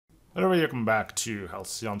Hello, welcome back to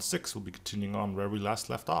Halcyon 6. We'll be continuing on where we last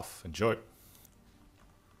left off. Enjoy.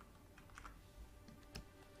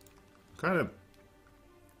 Kind of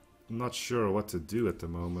not sure what to do at the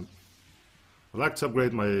moment. I'd like to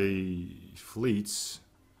upgrade my fleets.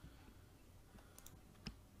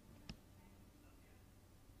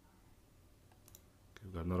 Okay,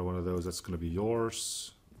 we've got another one of those. That's going to be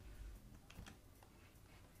yours.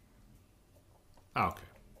 Ah, okay.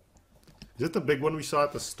 Is it the big one we saw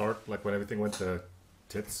at the start, like when everything went to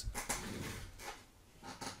tits?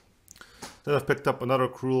 Then I've picked up another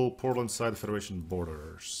cruel portal inside the Federation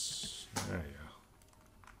borders. There you go.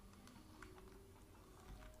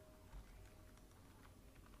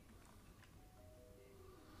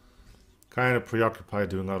 Kind of preoccupied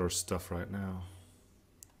doing other stuff right now.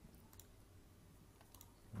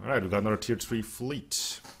 Alright, we've got another tier 3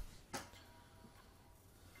 fleet.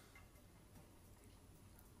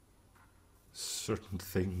 Certain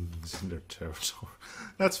things in their territory.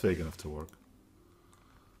 That's big enough to work.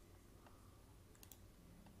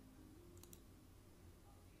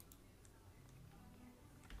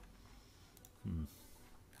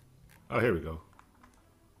 Oh, here we go.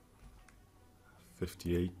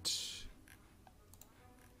 58.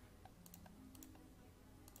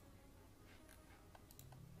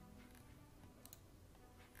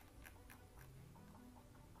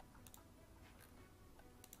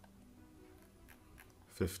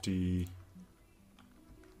 $50.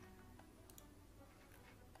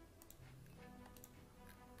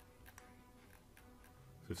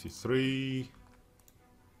 53.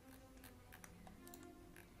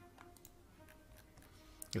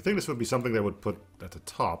 I think this would be something they would put at the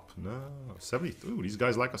top. No, 70. Ooh, these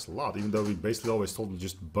guys like us a lot, even though we basically always told them to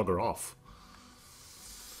just bugger off.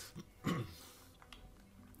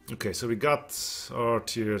 Okay, so we got our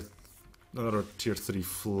another tier 3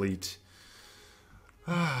 fleet.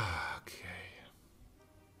 Okay.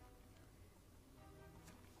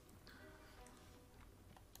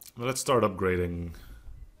 Well, let's start upgrading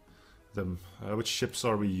them. Which ships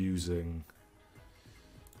are we using?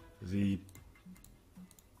 The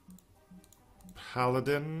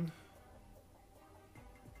Paladin.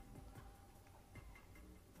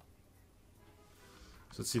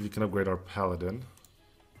 So let's see if we can upgrade our Paladin.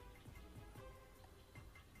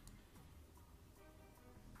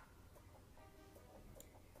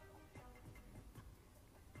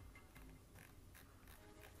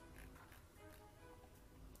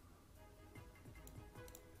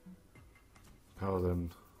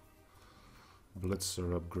 Paladin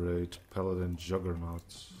Blitzer upgrade. Paladin Juggernaut.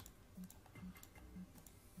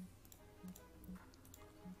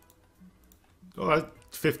 Oh,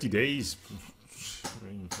 50 days.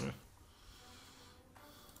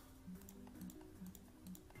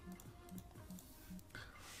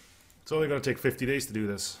 It's only going to take 50 days to do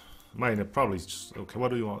this. Mine probably just... Okay, what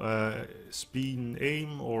do you want? Speed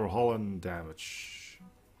aim or hull and damage?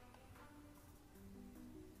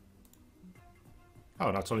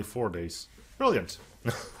 Oh, that's only 4 days. Brilliant.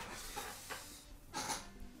 Can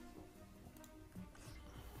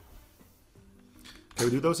we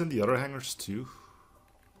do those in the other hangars too?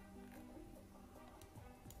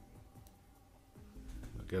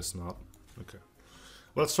 I guess not. Okay.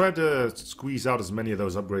 Well, let's try to squeeze out as many of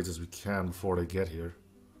those upgrades as we can before they get here.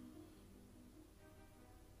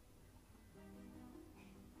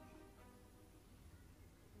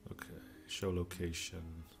 Okay, show location.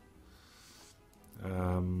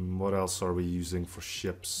 What else are we using for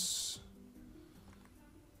ships?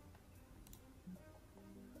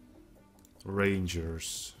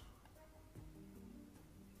 Rangers.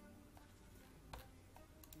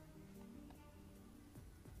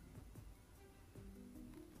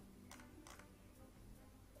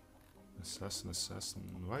 Assassin.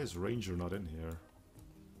 Why is Ranger not in here?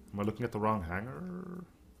 Am I looking at the wrong hangar?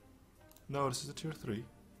 No, this is a tier 3.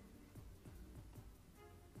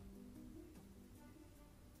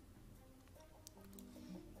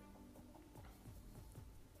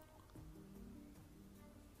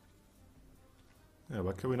 Yeah,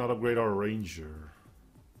 why can we not upgrade our Ranger?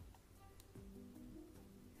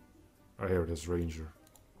 Oh, here it is, Ranger.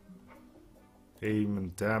 Aim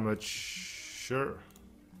and damage, sure.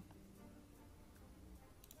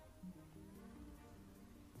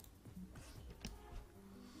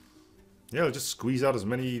 Yeah, we'll just squeeze out as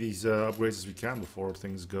many of these upgrades as we can before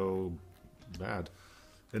things go bad.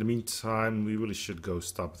 In the meantime, we really should go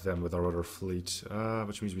stop them with our other fleet,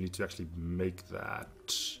 which means we need to actually make that.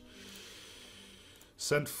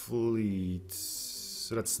 Send fleet.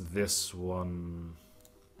 So that's this one.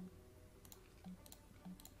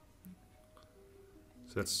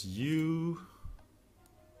 So that's you.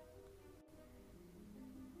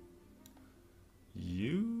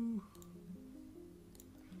 You.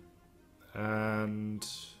 And...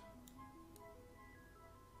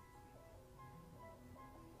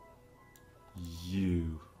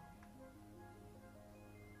 you.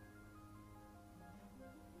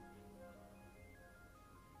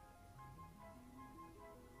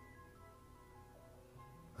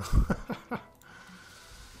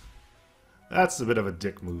 That's a bit of a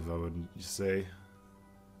dick move, I would say.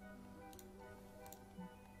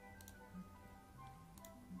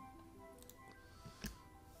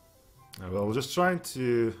 Well, we're just trying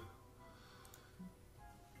to...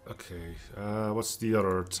 Okay, what's the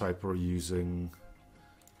other type we're using?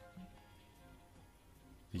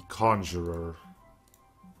 The Conjurer.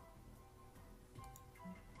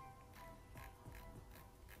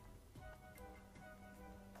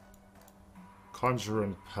 Conjurer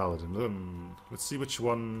and Paladin. Let's see which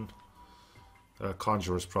one...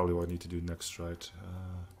 Conjurer is probably what I need to do next, right?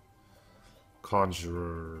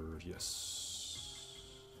 Conjurer, yes.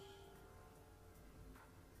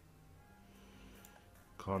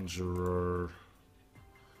 Conjurer...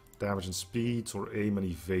 Damage and speed, or aim and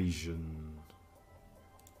evasion?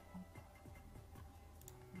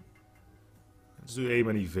 Let's do aim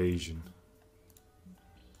and evasion.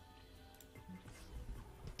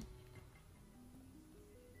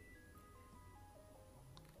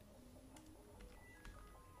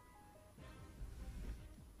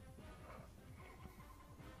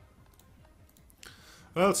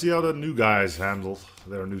 Well, let's see how the new guys handle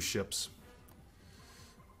their new ships.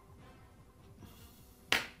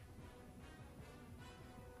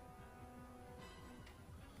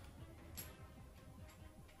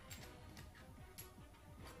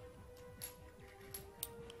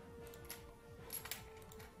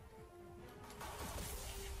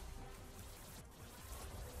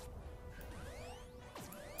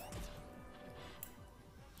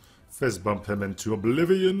 Fist bump him into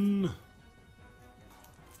oblivion.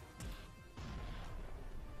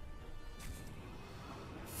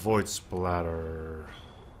 Void Splatter.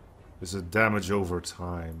 Is it damage over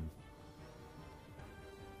time?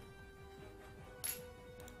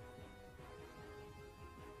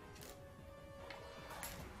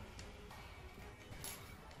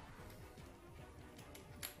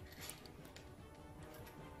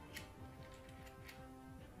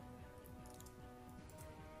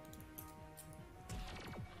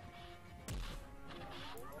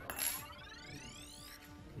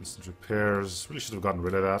 Instant repairs. Really should have gotten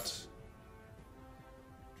rid of that.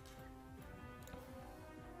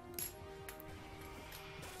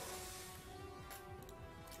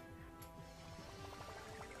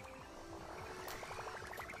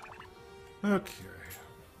 Okay.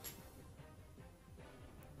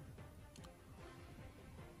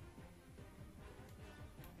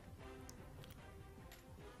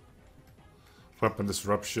 Weapon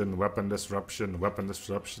disruption, weapon disruption, weapon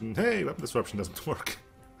disruption. Hey, weapon disruption doesn't work.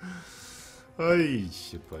 Ay,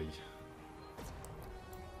 boy.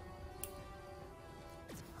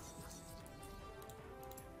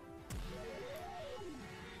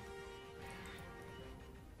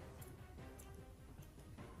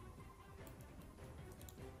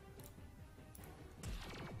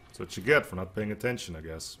 That's what you get for not paying attention, I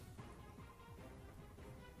guess.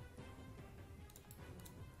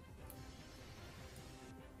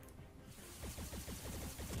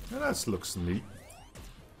 Yeah, that looks neat.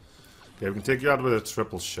 Okay, we can take you out with a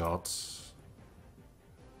triple shot.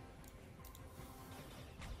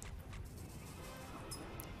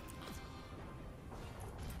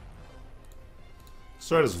 Let's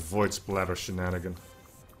try this Void Splatter shenanigan.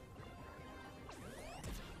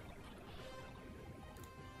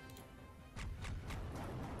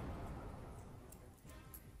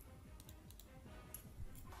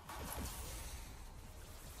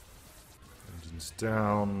 Engines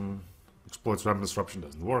down. Exploits weapon disruption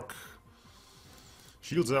doesn't work.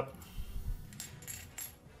 Shields up.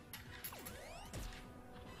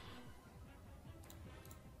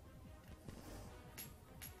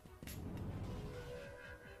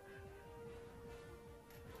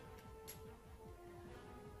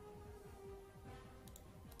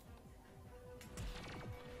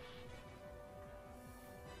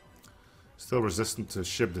 Still resistant to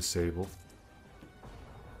ship disable.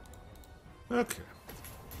 Okay.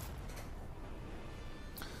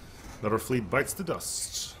 Another fleet bites the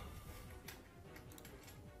dust.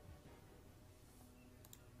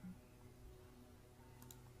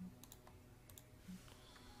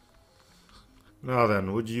 Now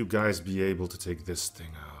then, would you guys be able to take this thing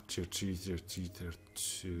out? Tier 3, tier 3, tier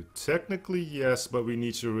 2. Technically, yes, but we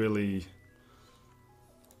need to really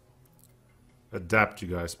adapt you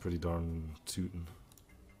guys pretty darn tootin'.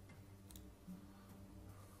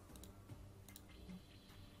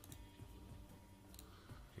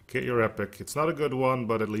 Get your epic. It's not a good one,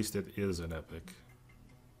 but at least it is an epic.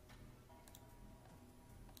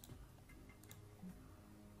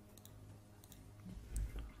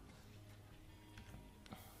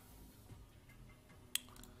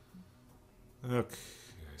 Okay,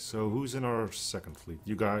 so who's in our second fleet?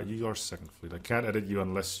 You are second fleet. I can't edit you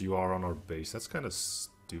unless you are on our base. That's kind of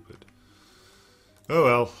stupid. Oh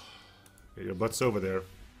well. Get your butts over there.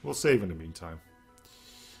 We'll save in the meantime.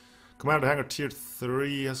 Commander Hangar Tier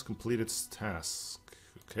 3 has completed its task.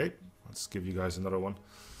 Okay, let's give you guys another one.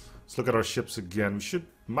 Let's look at our ships again. We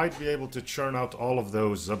might be able to churn out all of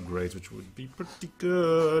those upgrades, which would be pretty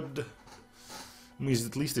good. It means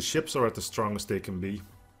at least the ships are at the strongest they can be.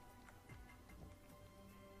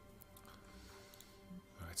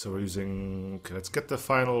 Alright, so we're using... Okay, let's get the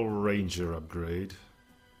final Ranger upgrade.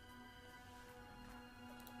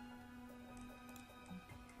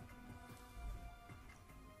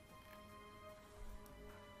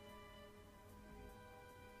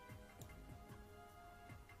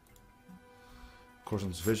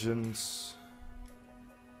 Corson's Visions.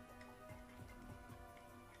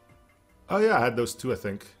 Oh yeah, I had those two, I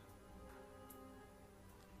think.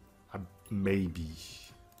 Maybe.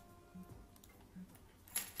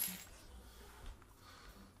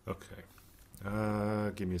 Okay.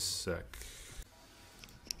 Give me a sec.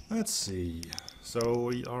 Let's see. So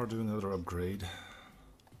we are doing another upgrade.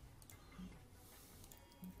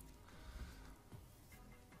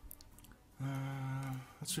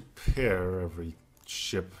 Let's repair every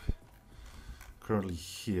ship currently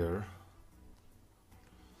here.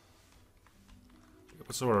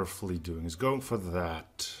 What's our fleet doing? Is going for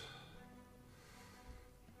that.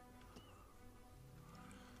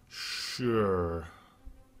 Sure.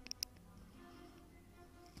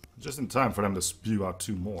 Just in time for them to spew out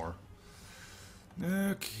two more.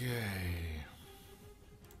 Okay.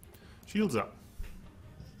 Shields up.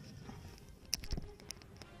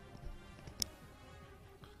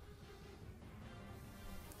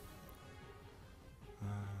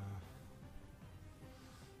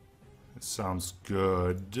 Sounds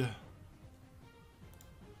good.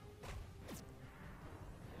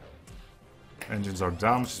 Engines are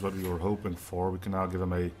down, which is what we were hoping for. We can now give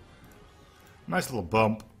them a nice little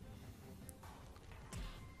bump.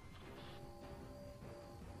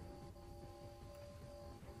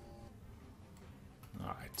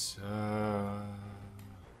 Alright.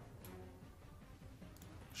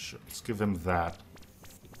 Sure, let's give him that.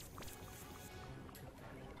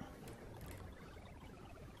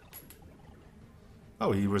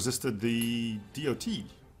 Oh, he resisted the DOT.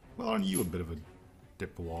 Well, aren't you a bit of a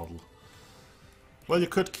dipwaddle? Well, you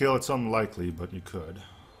could kill. It's unlikely, but you could.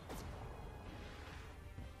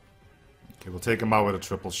 Okay, we'll take him out with a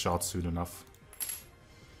triple shot soon enough.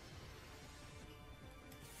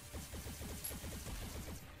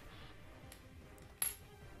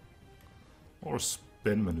 Or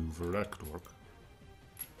spin maneuver, that could work.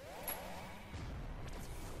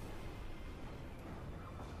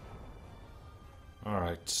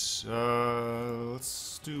 Alright,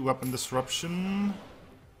 let's do weapon disruption.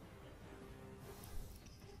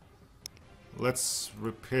 Let's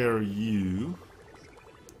repair you.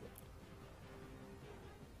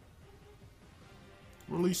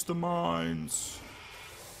 Release the mines.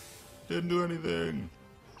 Didn't do anything.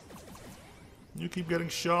 You keep getting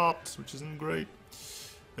shot, which isn't great.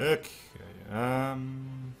 Okay,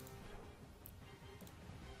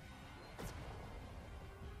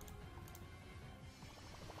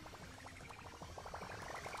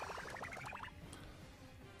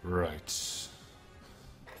 right.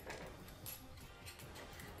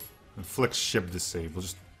 Inflict ship disable.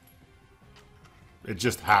 It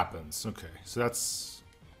just happens. Okay, so that's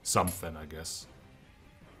something, I guess.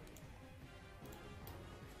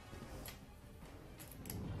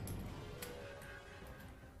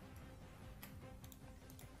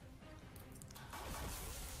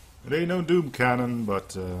 It ain't no doom cannon,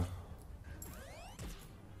 but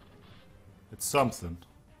it's something.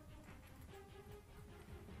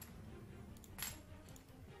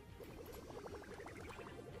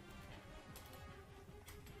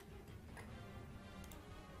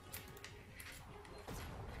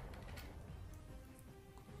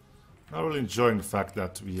 Not really enjoying the fact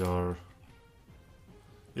that we are...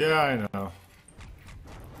 Yeah, I know.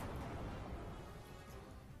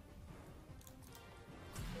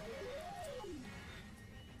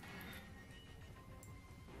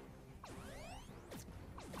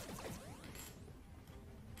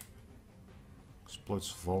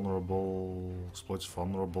 Exploits vulnerable, exploits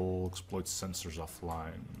sensors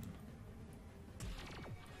offline.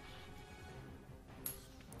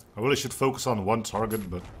 I really should focus on one target,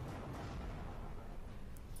 but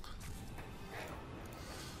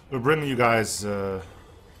We're bringing you guys... I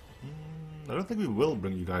don't think we will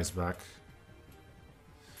bring you guys back.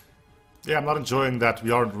 Yeah, I'm not enjoying that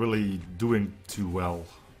we aren't really doing too well.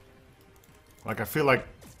 Like, I feel like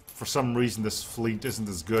for some reason this fleet isn't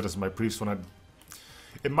as good as my previous one.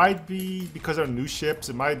 It might be because they're new ships,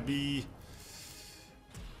 it might be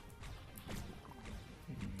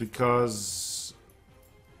because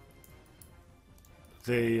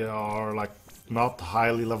they are like not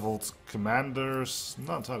highly leveled commanders. I'm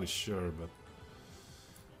not entirely sure, but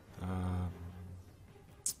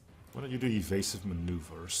why don't you do evasive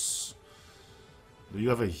maneuvers? Do you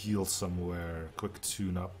have a heal somewhere? Quick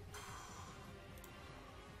tune-up.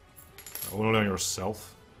 Only on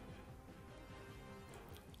yourself.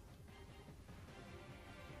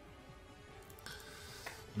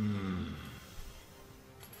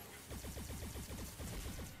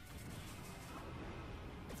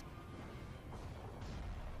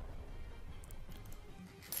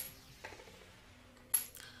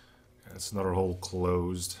 That's another hole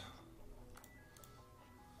closed.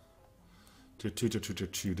 Tier 2, tier 2, tier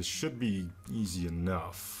 2. This should be easy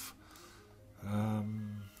enough.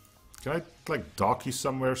 Can I, like, dock you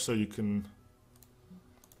somewhere so you can...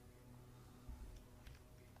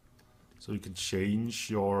 So you can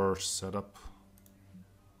change your setup?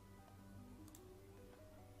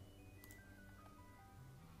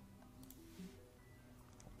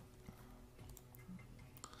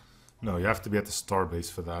 No, you have to be at the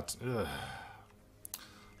Starbase for that. Ugh.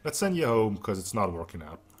 Let's send you home because it's not working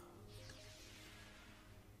out.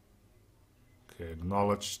 Okay,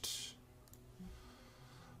 acknowledged.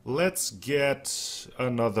 Let's get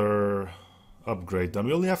another upgrade done.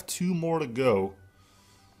 We only have 2 more to go.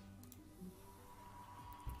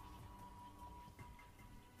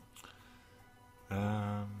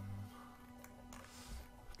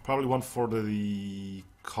 Probably one for the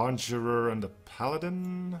Conjurer and the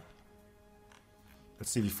Paladin. Let's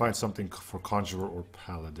see if we find something for Conjurer or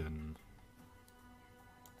Paladin.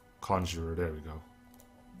 Conjurer, there we go.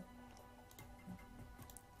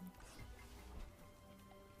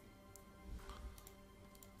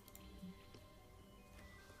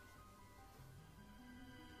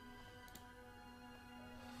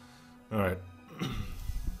 Alright.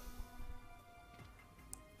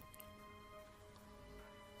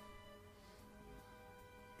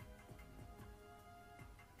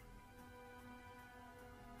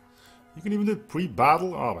 You can even do it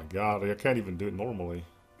pre-battle? Oh my god, I can't even do it normally.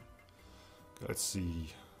 Let's see.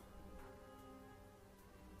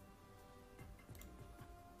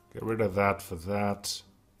 Get rid of that for that.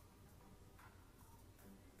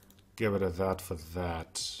 Get rid of that for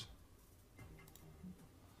that.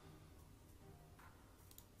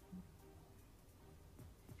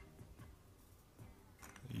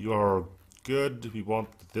 You're good. We want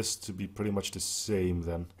this to be pretty much the same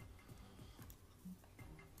then.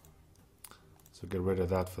 So get rid of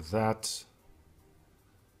that for that.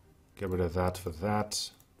 Get rid of that for that.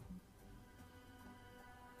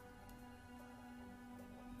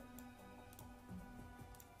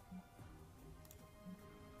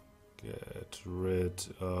 Get rid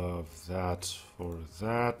of that for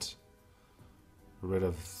that. Rid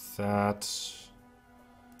of that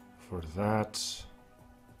for that.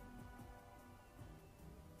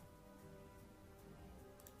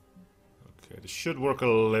 Okay, this should work a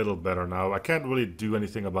little better now. I can't really do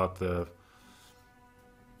anything about the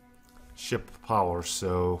ship power,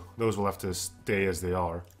 so those will have to stay as they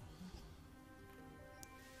are.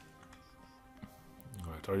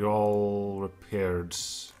 Alright, are you all repaired?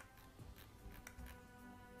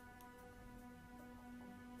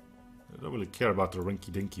 I don't really care about the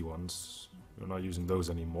rinky-dinky ones. We're not using those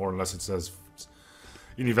anymore unless it says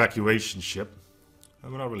an evacuation ship.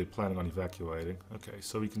 And we're not really planning on evacuating. Okay,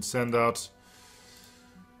 so we can send out...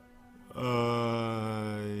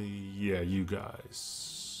 yeah, you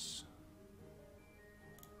guys.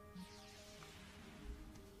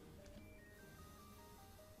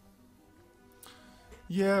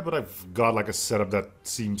 Yeah, but I've got like a setup that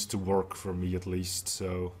seems to work for me at least,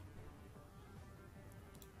 so...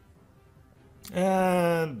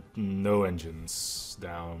 And no engines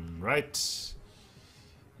down, right?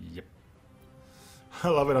 Yep. I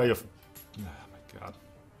love it how you... Oh my god.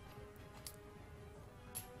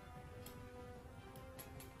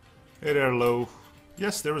 Hey there, Lo.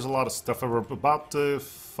 Yes, there is a lot of stuff. We're about to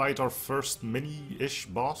fight our first mini-ish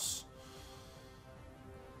boss.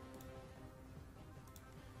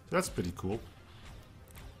 That's pretty cool.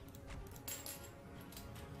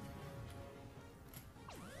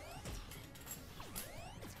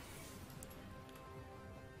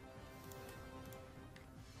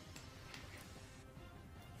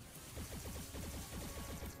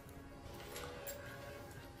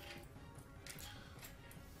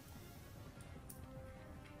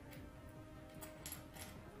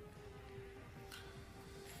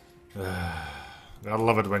 I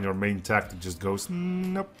love it when your main tactic just goes,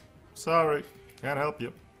 nope, sorry, can't help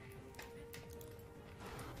you.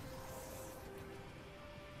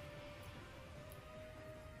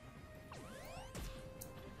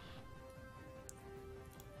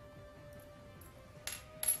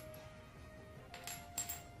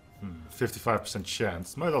 Hmm, 55%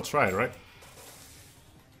 chance. Might as well try it, right?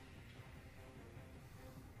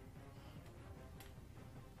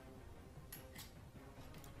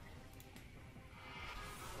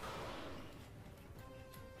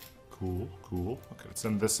 Cool, cool. Okay, let's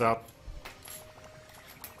send this out.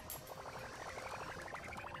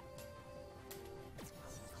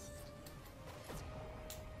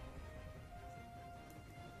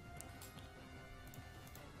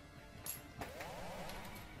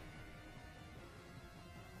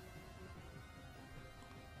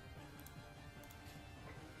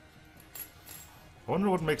 I wonder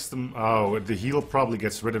what makes them... Oh, the heal probably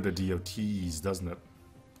gets rid of the DOTs, doesn't it?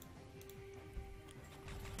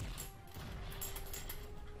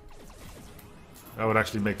 That would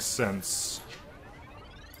actually make sense.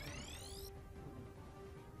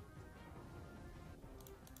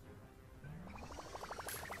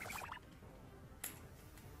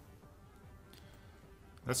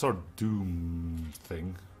 That's our Doom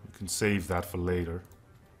thing. We can save that for later.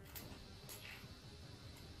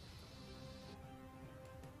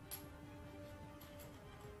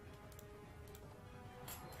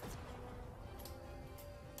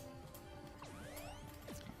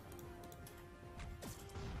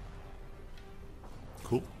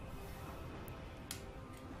 Cool.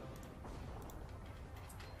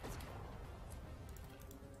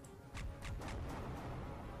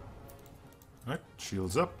 Alright,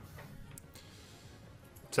 shields up.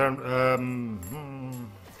 Apparently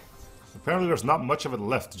there's not much of it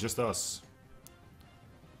left, just us.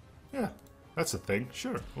 Yeah, that's a thing.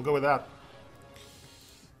 Sure, we'll go with that.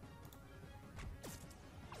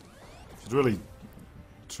 Should really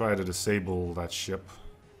try to disable that ship.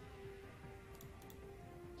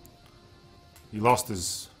 He lost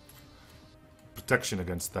his protection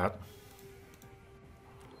against that.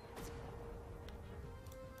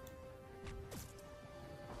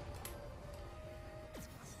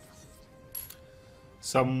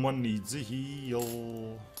 Someone needs a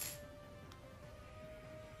heal.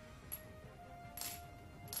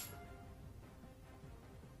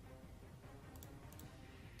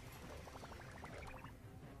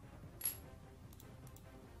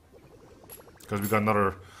 Because we got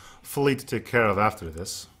another fleet to take care of after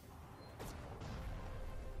this.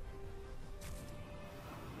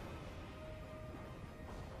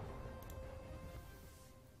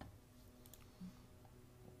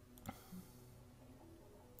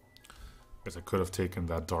 Guess I could have taken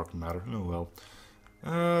that dark matter. Oh well.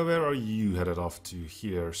 Where are you headed off to?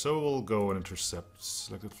 Here. So we'll go and intercept.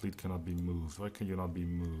 Selected fleet cannot be moved. Why can you not be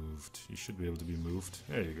moved? You should be able to be moved.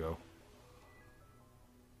 There you go.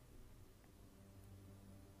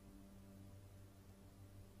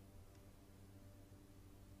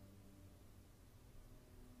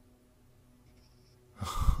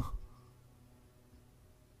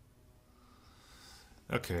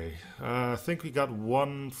 Okay, I think we got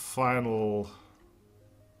one final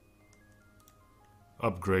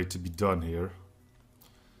upgrade to be done here.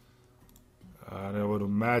 And I would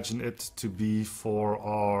imagine it to be for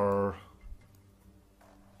our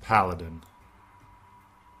Paladin.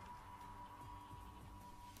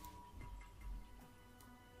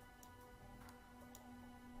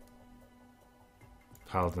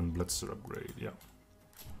 Paladin Blitzer upgrade, yeah.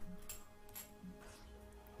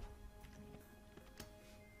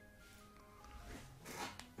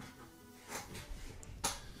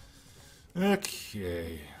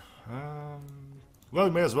 Okay. Well, we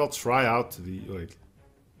may as well try out the... Wait.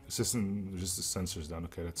 Assistant... Just the sensors down.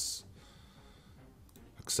 Okay, that's...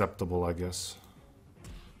 acceptable, I guess.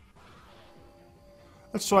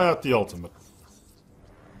 Let's try out the ultimate.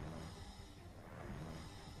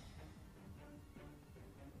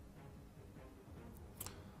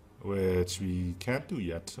 Which we can't do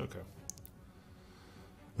yet. Okay.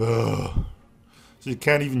 Ugh. So you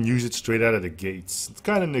can't even use it straight out of the gates. It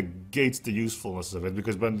kind of negates the usefulness of it,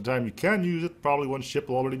 because by the time you can use it, probably one ship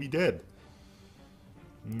will already be dead.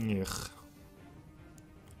 Ugh.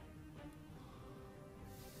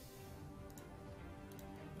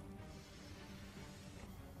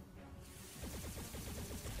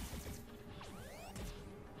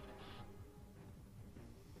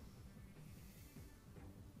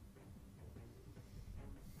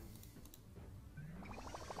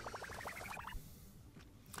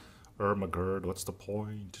 Ermagerd, what's the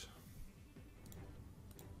point?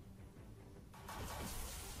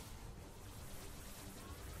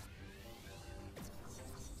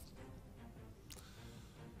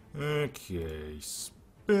 Okay,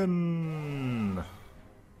 spin.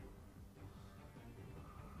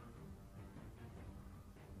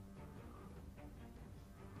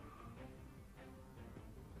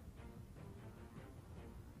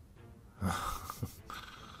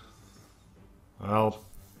 Well,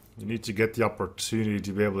 you need to get the opportunity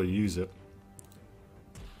to be able to use it.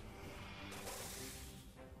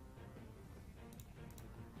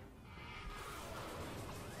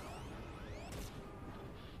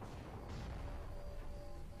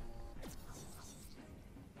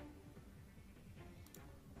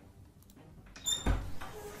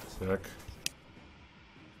 Sick.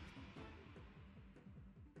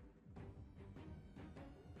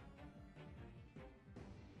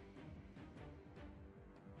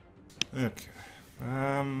 Okay.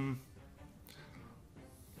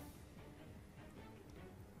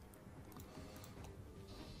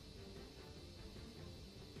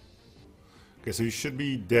 Okay, so you should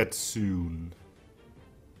be dead soon.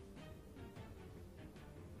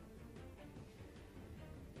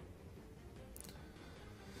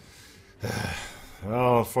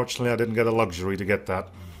 Well, unfortunately I didn't get the luxury to get that.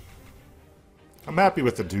 I'm happy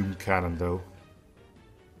with the Doom Cannon, though.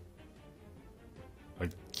 I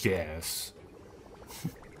guess.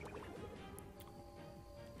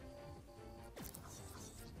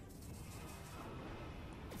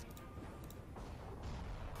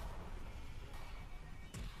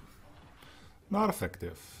 Not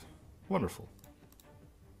effective. Wonderful.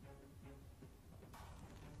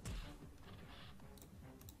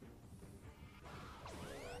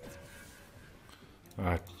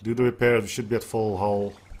 Alright, do the repairs. We should be at full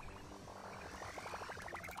hull.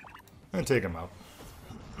 And take him out.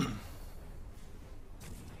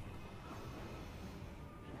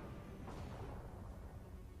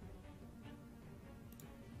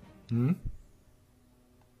 Hmm?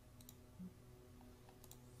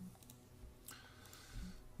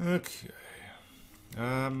 Okay.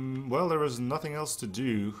 Well, there is nothing else to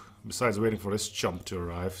do besides waiting for this chump to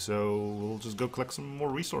arrive, so we'll just go collect some more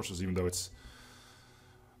resources, even though it's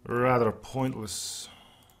rather pointless.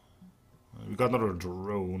 We got another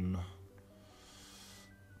drone.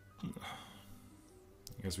 I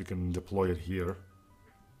guess we can deploy it here.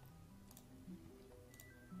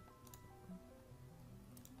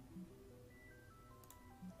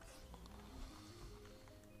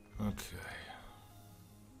 Okay.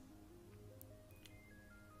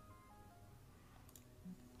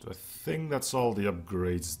 So I think that's all the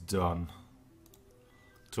upgrades done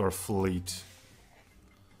to our fleet.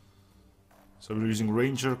 So we're using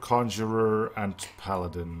Ranger, Conjurer, and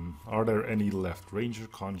Paladin. Are there any left? Ranger,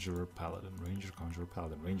 Conjurer, Paladin. Ranger, Conjurer,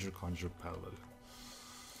 Paladin. Ranger, Conjurer, Paladin.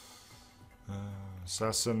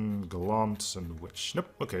 Assassin, Gallant, and Witch.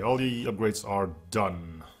 Nope. Okay, all the upgrades are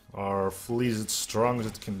done. Our fleet is as strong as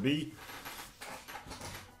it can be.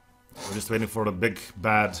 We're just waiting for the big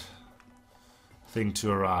bad thing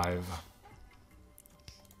to arrive.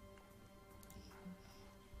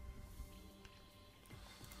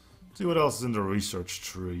 See what else is in the research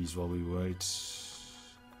trees while we wait.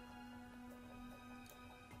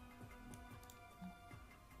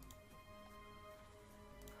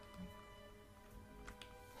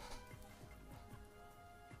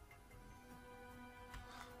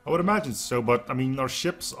 I would imagine so, but I mean, our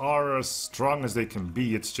ships are as strong as they can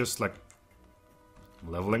be. It's just like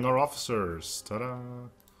leveling our officers. Ta-da!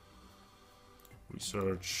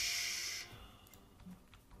 Research.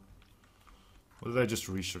 What did I just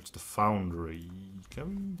research? The foundry.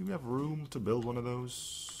 Do we have room to build one of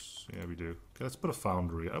those? Yeah, we do. Okay, let's put a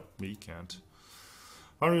foundry up. We can't.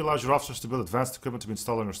 Foundry allows your officers to build advanced equipment to be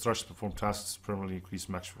installed on your structures to perform tasks to permanently increase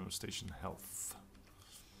maximum station health.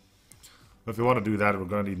 If we want to do that, we're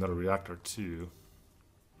going to need another reactor too.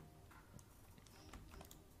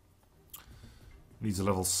 Needs a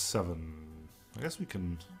level 7. I guess we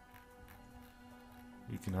can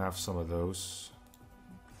have some of those.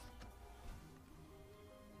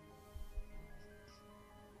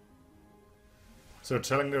 So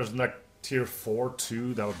telling there's like tier 4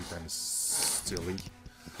 too, that would be kind of silly.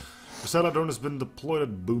 The satellite drone has been deployed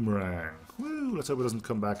at Boomerang. Woo, let's hope it doesn't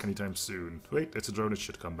come back anytime soon. Wait, it's a drone, it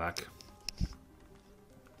should come back.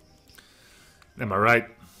 Am I right?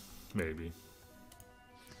 Maybe.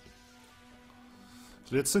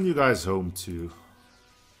 So let's send you guys home too.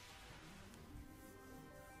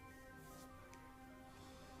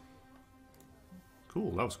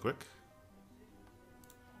 Cool, that was quick.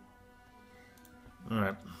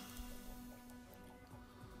 Alright.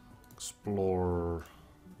 Explore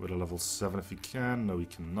with a level 7 if you can. No, we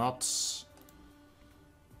cannot.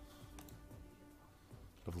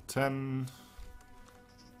 Level 10.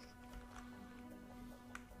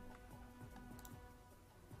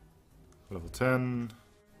 Level 10.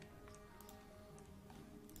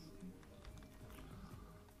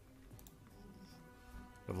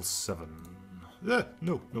 Level 7. No,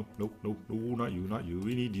 no, no, no, no, not you, not you.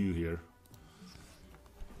 We need you here.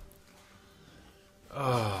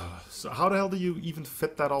 So how the hell do you even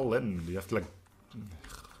fit that all in? Do you have to like...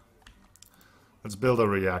 Let's build a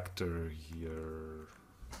reactor here.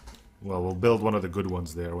 Well, we'll build one of the good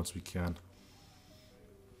ones there once we can.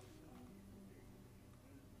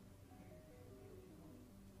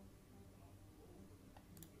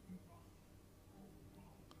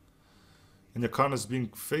 And Yakan is being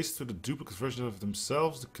faced with a duplicate version of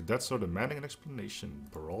themselves. The cadets are demanding an explanation.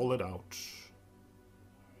 Brawl it out.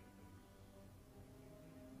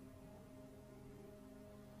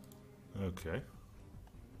 Okay.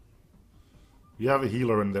 We have a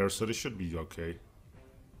healer in there, so this should be okay.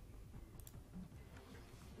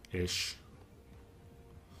 Ish.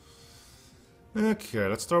 Okay,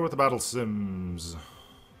 let's start with the battle sims.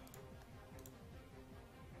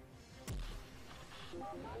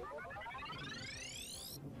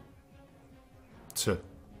 Tuh.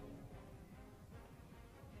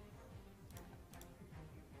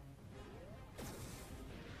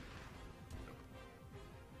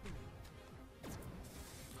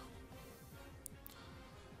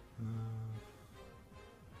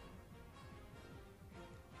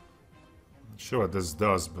 Not sure what this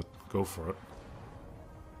does, but go for it.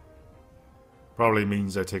 Probably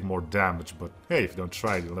means I take more damage, but hey, if you don't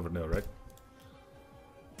try it, you'll never know, right?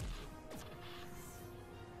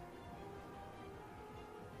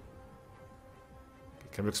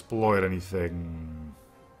 Can we exploit anything?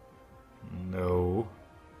 No.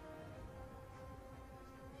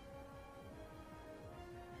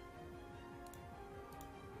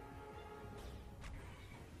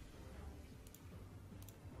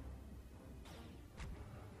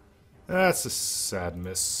 That's a sad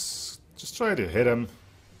miss. Just try to hit him.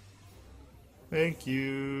 Thank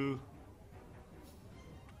you.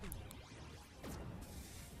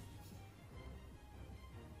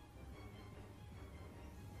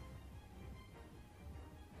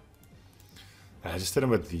 I just hit him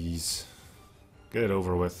with these. Get it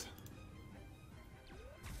over with.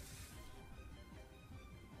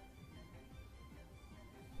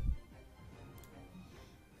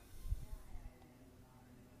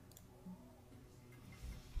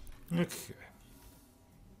 Okay.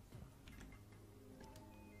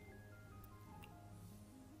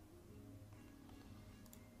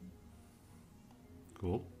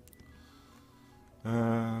 Cool.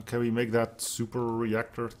 Can we make that super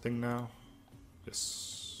reactor thing now?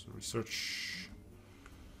 Yes. Research.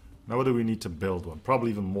 Now what do we need to build one? Probably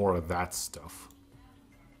even more of that stuff.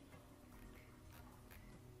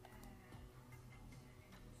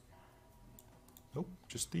 Nope,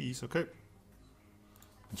 just these. Okay.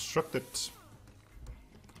 Construct it.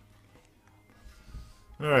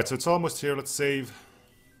 Alright, so it's almost here. Let's save.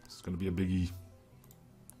 This is going to be a biggie.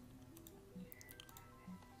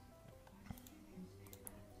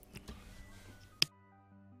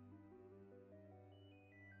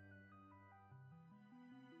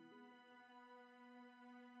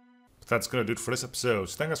 That's gonna do it for this episode.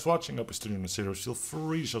 So thanks for watching. Hope you're still in the series. Feel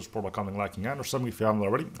free to show support by commenting, liking, and or something if you haven't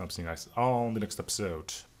already. I'll see you guys on the next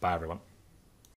episode. Bye everyone.